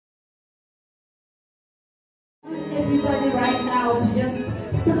Everybody right now to just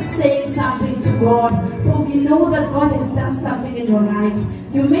start saying something to God, for we know that God has done something in your life.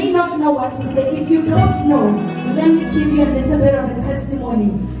 You may not know what to say. If you don't know, let me give you a little bit of a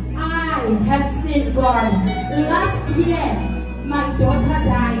testimony. I have seen God. Last year, my daughter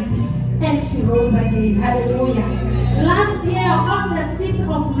died and she rose again. Hallelujah. Last year, on the 5th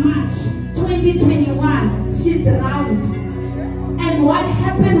of March 2021, she drowned. And what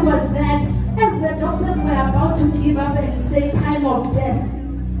happened was that as the doctors were about to give up and say time of death,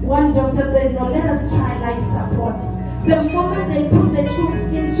 one doctor said, no, let us try life support. The moment they put the tubes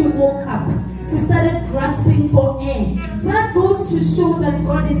in, she woke up. She started grasping for air. That goes to show that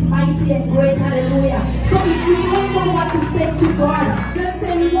God is mighty and great. Hallelujah. So if you don't know what to say to God, just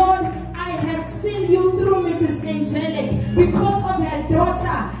say, Lord, I have seen you through MrsAngelic. Because of her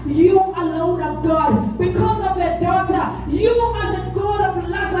daughter, you alone are God. Because of her daughter, you are the God of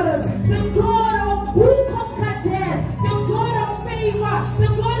Lazarus, the God of who conquered death, the God of favor, the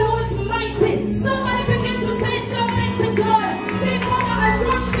God who is mighty. Somebody begin to say something to God. Say, Father, I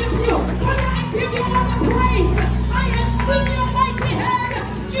worship you. Father, I give you all the praise. I have seen your mighty hand.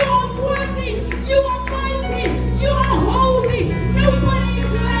 You are worthy. You are mighty. You are holy. Nobody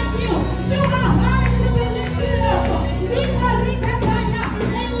is like you. You are high to be lifted up.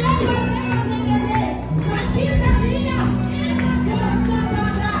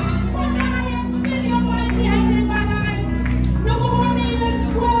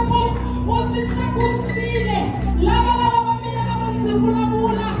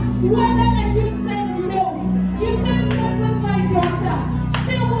 Whether you said no, you said not with my daughter.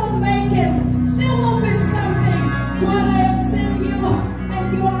 She will make it. She will be something. God, I have seen you, and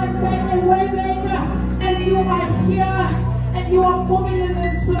you are a way maker, and you are here, and you are moving in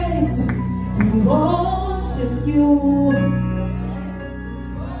this place. We worship you.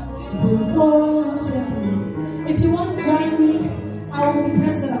 We worship you. If you want to join me, I will be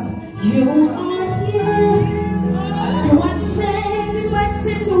personal. You are here. You are changing my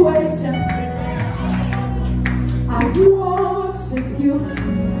situation. I worship you.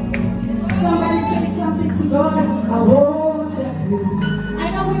 Somebody say something to God. I worship you. I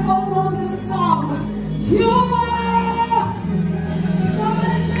know we all know this song. You are.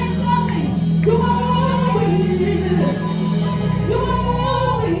 Somebody say something. You are moving. You are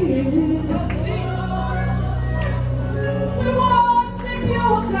moving. We worship you,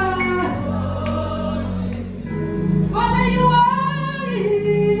 God. Father, you are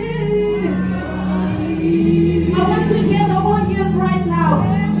here. I want to hear the audience right now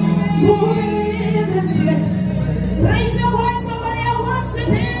moving in this place. Raise your voice, somebody, I worship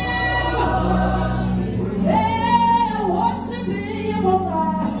him. Hey, I worship him, oh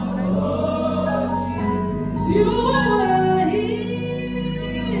God. You are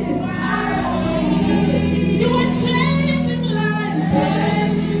here. You are changing lives.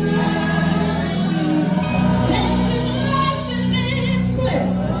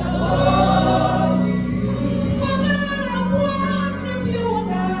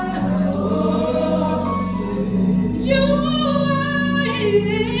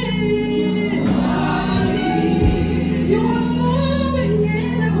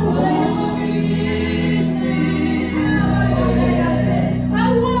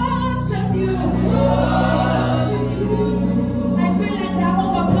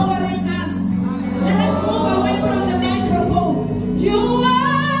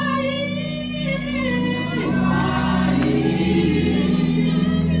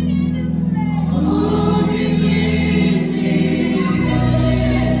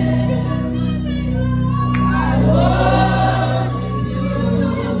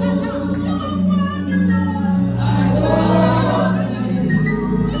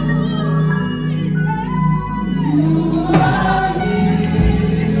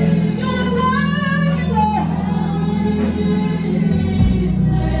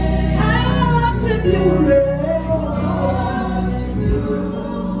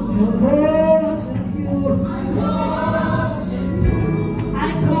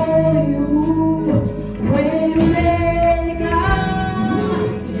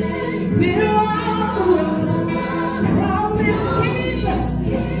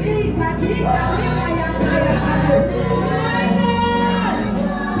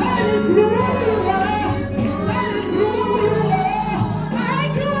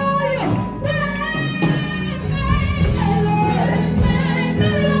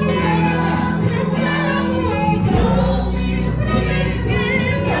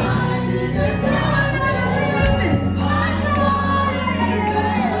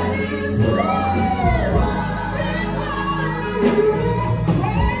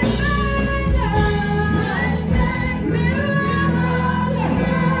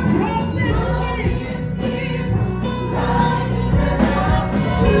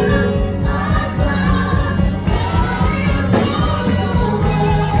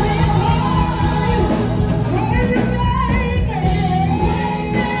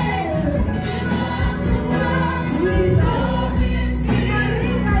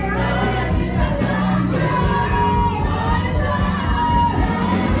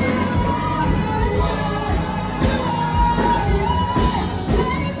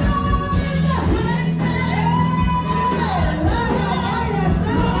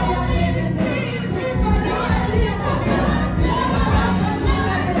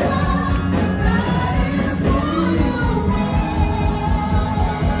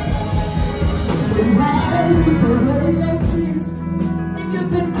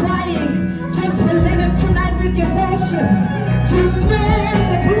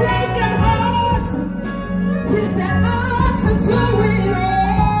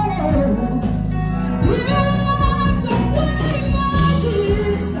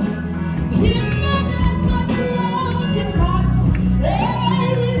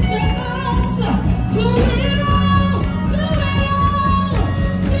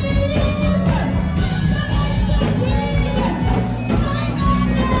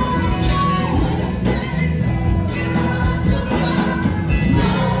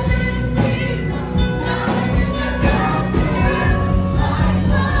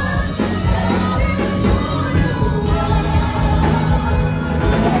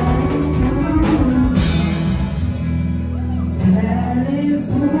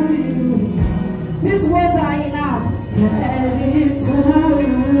 His words are enough. That is who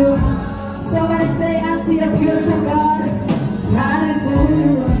you are. Somebody say unto your beautiful God, that is who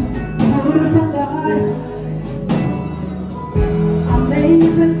you are. Beautiful God,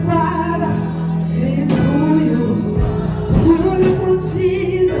 amazing Father, is who you are. Beautiful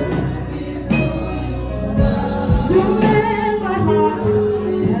Jesus, you made my heart.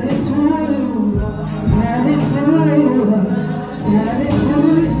 That is who you are. That is who you are.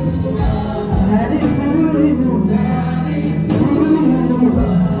 That is who you are.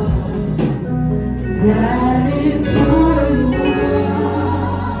 That is who you are. That is who you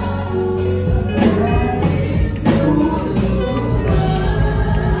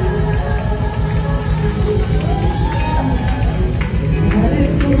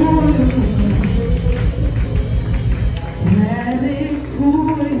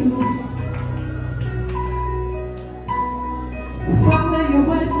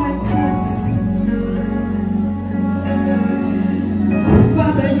are. That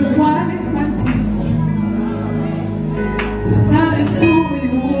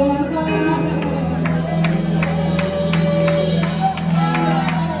is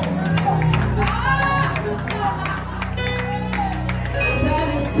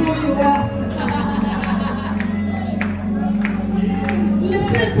who you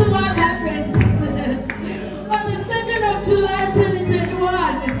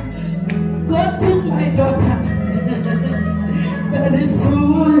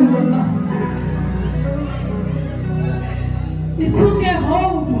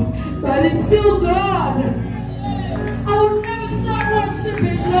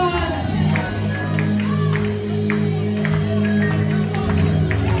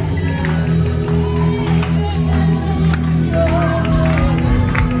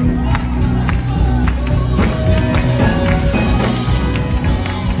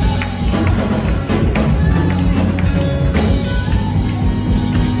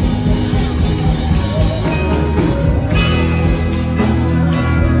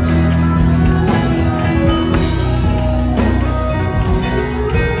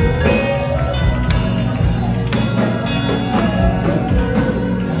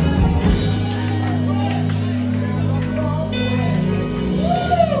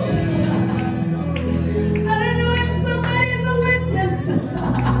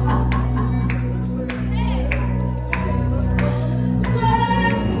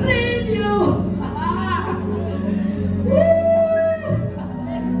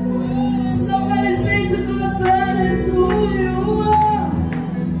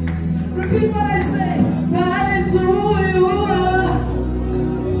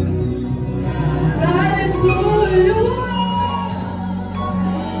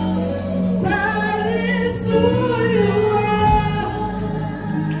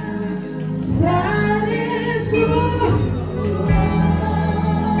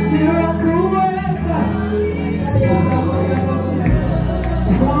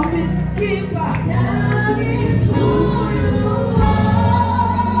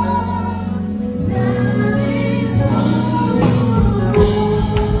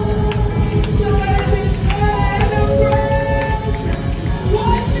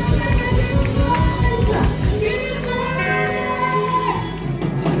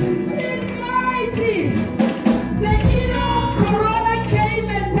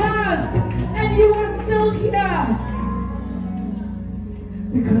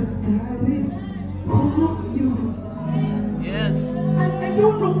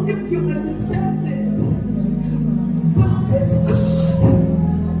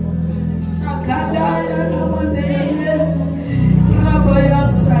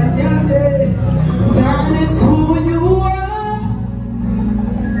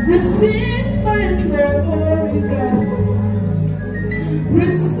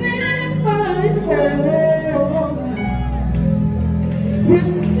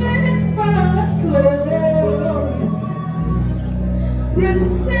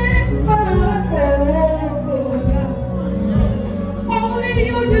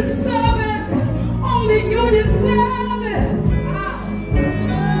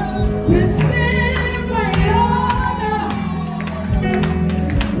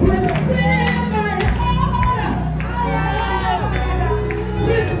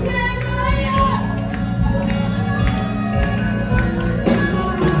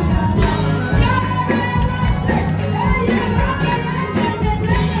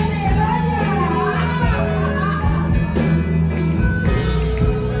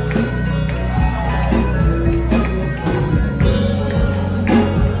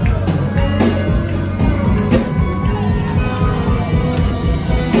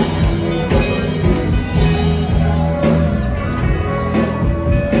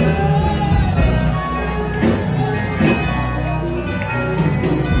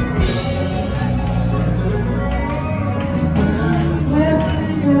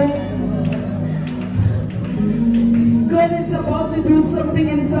God is about to do something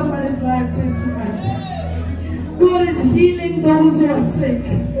in somebody's life this night. God is healing those who are sick.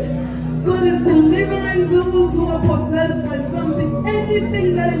 God is delivering those who are possessed by something,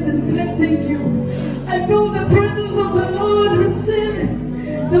 anything that is inflicting you. I feel the presence of the Lord receiving,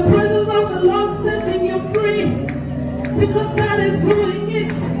 the presence of the Lord setting you free, because that is who He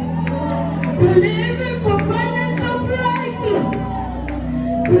is. Believe Him for financial breakthrough.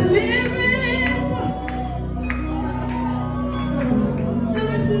 Believe Him.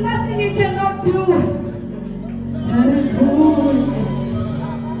 There is nothing He cannot do. That is who He is.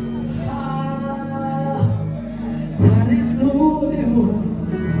 That is who He is.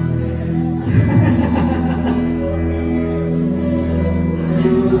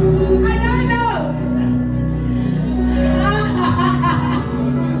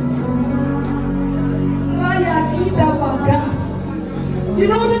 You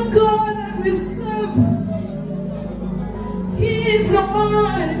know the God that we serve, He is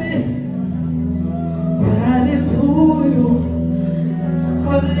almighty. That is who you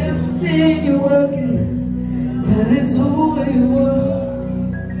are. God, I have seen you working. That is who you are.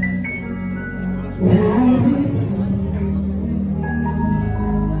 That is.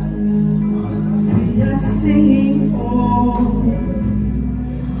 We are singing, oh.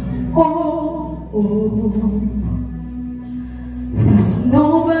 There's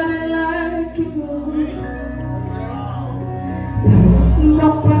nobody like you. There's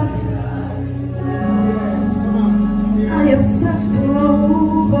nobody. I have searched all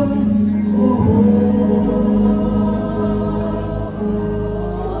over.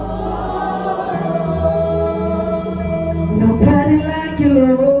 Nobody like you,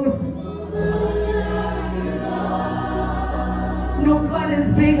 Lord. No God is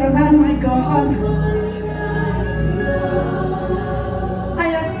bigger than my God.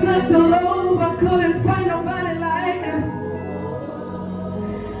 Searched all over, couldn't find nobody like Him.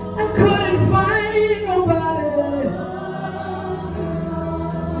 I couldn't find nobody.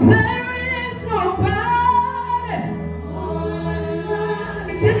 There is nobody.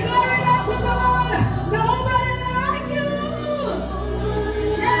 Declare it out to the Lord. Nobody like you.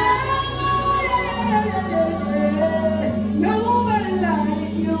 Yeah. Nobody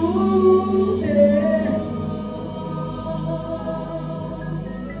like you.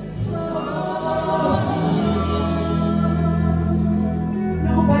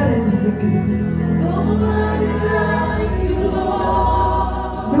 Nobody like you, Lord.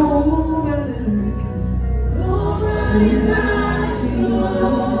 Nobody like you. Nobody like you,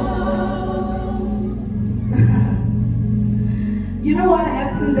 Lord. You know what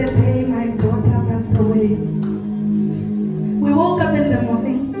happened the day my daughter passed away? We woke up in the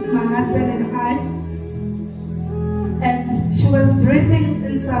morning, my husband and I, and she was breathing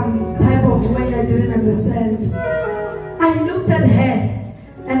in some type of way I didn't understand. I looked at her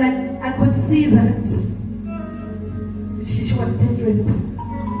and I could see that she was different.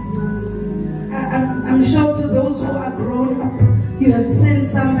 I'm sure to those who are grown up, you have seen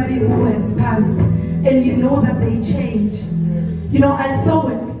somebody who has passed and you know that they change. You know, I saw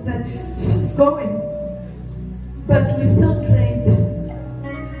it, that she's going. But we still prayed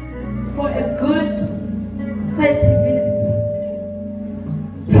for a good 30 minutes.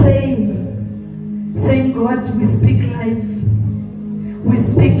 Praying, saying, God, we speak life. We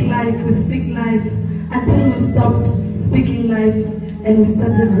speak life, we speak life, until we stopped speaking life and we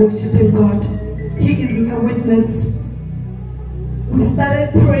started worshiping God. He is my witness. We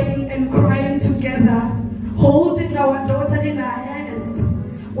started praying and crying together, holding our daughter in our hands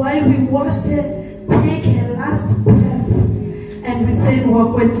while we watched her take her last breath, and we said,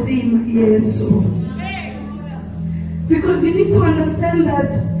 Wakwetsim Yesu. Because you need to understand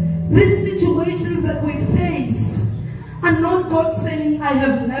that these situations that we face are not God saying, I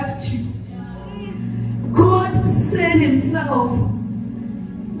have left you. God said Himself,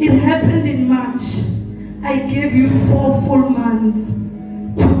 it happened in March. I gave you 4 full months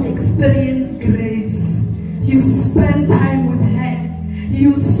to experience grace. You spent time with her.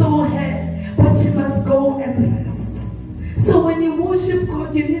 You saw her, but she must go and rest. So when you worship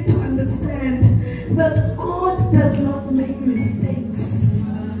God, you need to understand that God does not make mistakes.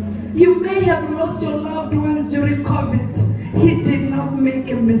 You may have lost your loved ones during COVID. He did not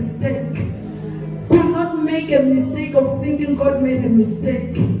make a mistake. Do not make a mistake of thinking God made a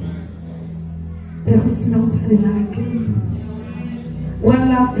mistake. There is nobody like Him. One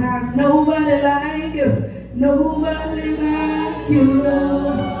last time. Nobody like You. Nobody like You,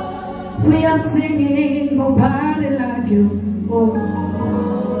 Lord. We are singing, nobody like You. Oh,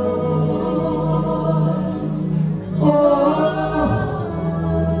 oh,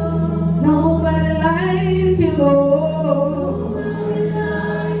 like you, Lord.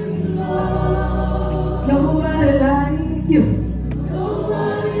 Nobody like you.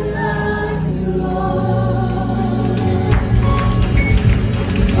 Nobody like you, Lord.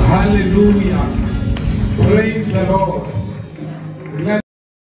 Hallelujah.